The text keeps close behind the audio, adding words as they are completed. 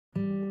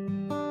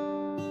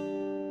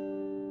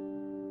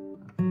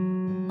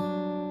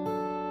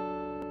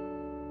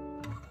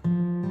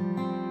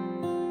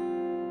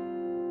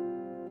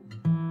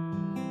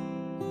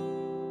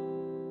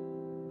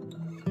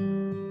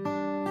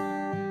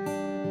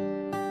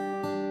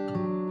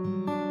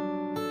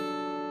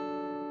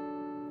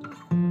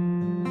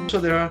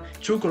also there are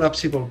two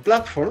collapsible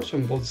platforms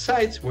on both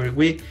sides where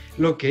we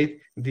locate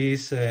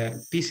these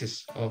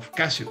pieces of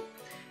cashew.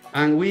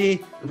 And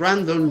we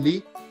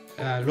randomly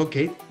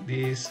locate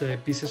these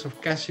pieces of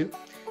cashew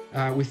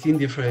within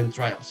different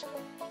trials.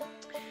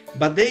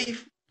 But they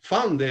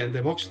found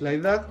the box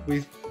like that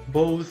with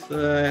both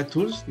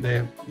tools,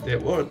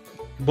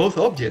 both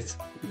objects.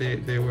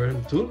 They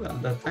weren't tools at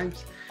that time.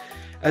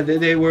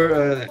 They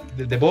were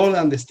the ball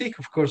and the stick,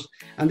 of course,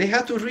 and they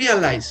had to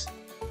realize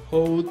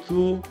how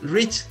to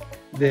reach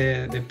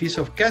the piece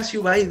of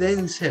cashew by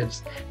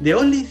themselves. The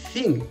only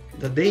thing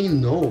that they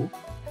know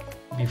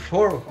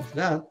before of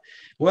that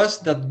was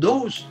that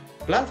those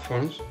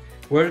platforms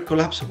were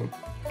collapsible.